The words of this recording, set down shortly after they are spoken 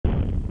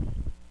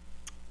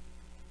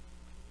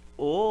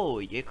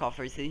Oi,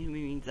 Cofer, sejam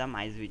bem-vindos a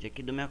mais um vídeo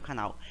aqui do meu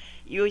canal.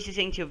 E hoje,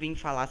 gente, eu vim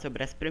falar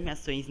sobre as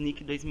premiações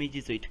Nick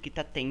 2018 que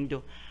tá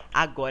tendo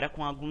agora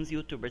com alguns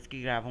youtubers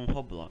que gravam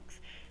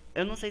Roblox.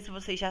 Eu não sei se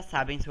vocês já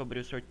sabem sobre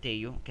o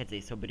sorteio, quer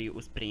dizer, sobre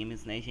os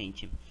prêmios, né,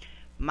 gente?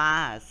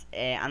 Mas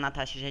a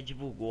Natasha já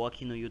divulgou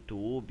aqui no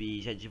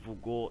YouTube, já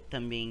divulgou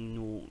também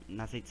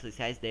nas redes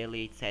sociais dela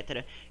e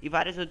etc. E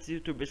vários outros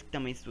youtubers que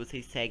também, se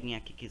vocês seguem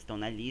aqui que estão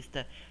na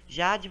lista,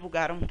 já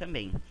divulgaram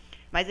também.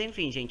 Mas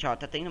enfim, gente, ó,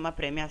 tá tendo uma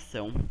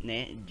premiação,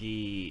 né,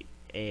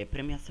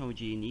 premiação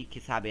de Nick,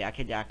 sabe?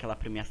 Aquela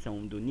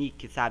premiação do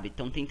Nick, sabe?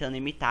 Estão tentando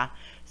imitar,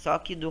 só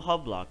que do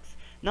Roblox.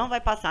 Não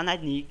vai passar na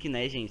Nick,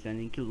 né, gente? Na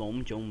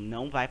Nickelodeon,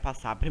 não vai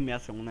passar a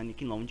premiação na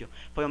Nickelodeon.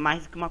 Foi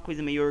mais que uma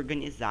coisa meio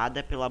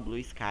organizada pela Blue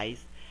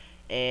Skies.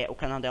 O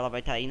canal dela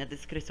vai estar aí na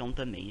descrição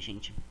também,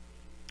 gente.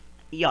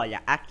 E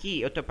olha, aqui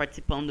eu tô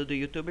participando do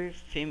youtuber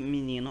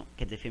feminino,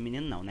 quer dizer,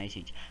 feminino não, né,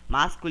 gente?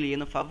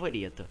 Masculino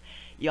favorito.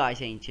 E ó,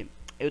 gente,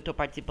 eu tô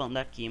participando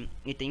aqui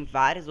e tem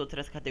várias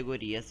outras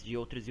categorias de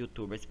outros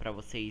youtubers pra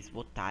vocês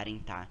votarem,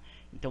 tá?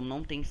 Então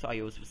não tem só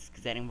eu, se vocês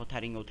quiserem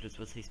votar em outros,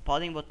 vocês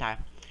podem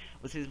votar.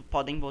 Vocês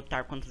podem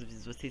votar quantas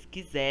vezes vocês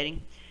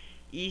quiserem.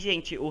 E,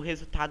 gente, o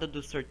resultado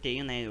do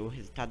sorteio, né, o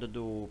resultado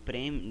do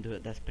prêmio,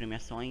 das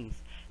premiações,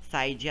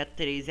 sai dia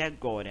 13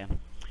 agora.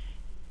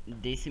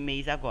 Desse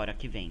mês agora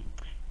que vem.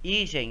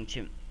 E,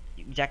 gente,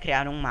 já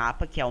criaram um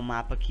mapa, que é o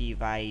mapa que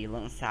vai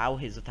lançar o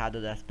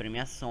resultado das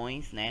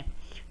premiações, né?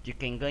 De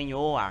quem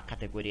ganhou a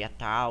categoria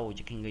tal,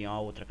 de quem ganhou a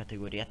outra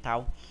categoria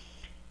tal.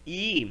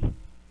 E,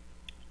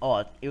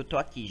 ó, eu tô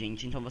aqui,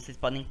 gente, então vocês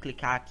podem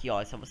clicar aqui,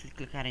 ó, é só vocês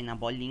clicarem na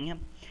bolinha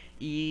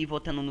e ir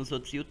votando nos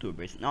outros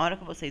youtubers. Na hora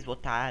que vocês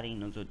votarem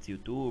nos outros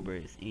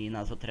youtubers e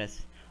nas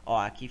outras, ó,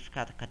 aqui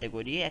fica a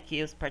categoria e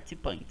aqui os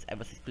participantes. Aí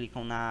vocês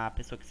clicam na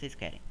pessoa que vocês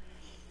querem.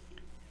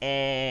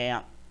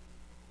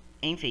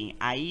 Enfim,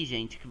 aí,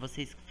 gente, o que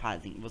vocês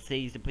fazem?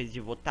 Vocês, depois de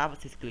votar,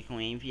 vocês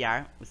clicam em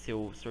enviar o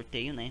seu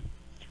sorteio, né?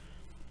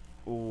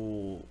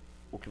 O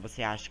que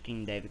você acha que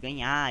deve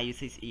ganhar.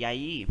 E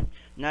aí,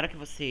 na hora que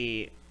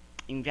você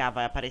enviar,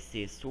 vai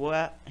aparecer: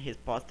 sua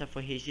resposta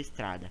foi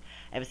registrada.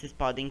 Aí vocês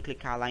podem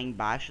clicar lá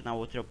embaixo na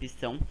outra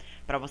opção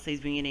pra vocês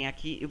virem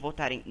aqui e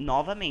votarem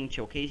novamente,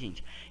 ok,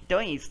 gente? Então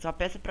é isso, só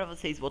peço pra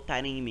vocês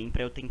votarem em mim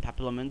pra eu tentar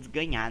pelo menos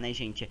ganhar, né,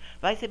 gente?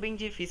 Vai ser bem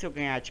difícil eu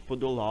ganhar, tipo,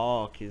 do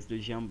Lox, do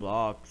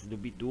Jeanblox, do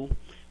Bidu,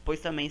 pois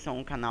também são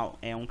um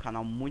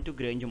canal muito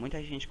grande,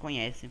 muita gente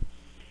conhece.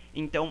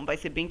 Então vai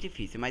ser bem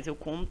difícil, mas eu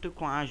conto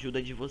com a ajuda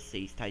de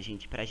vocês, tá,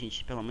 gente? Pra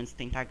gente pelo menos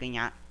tentar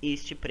ganhar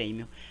este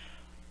prêmio.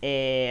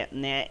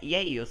 Né? E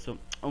é isso.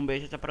 Um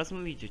beijo, até o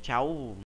próximo vídeo. Tchau!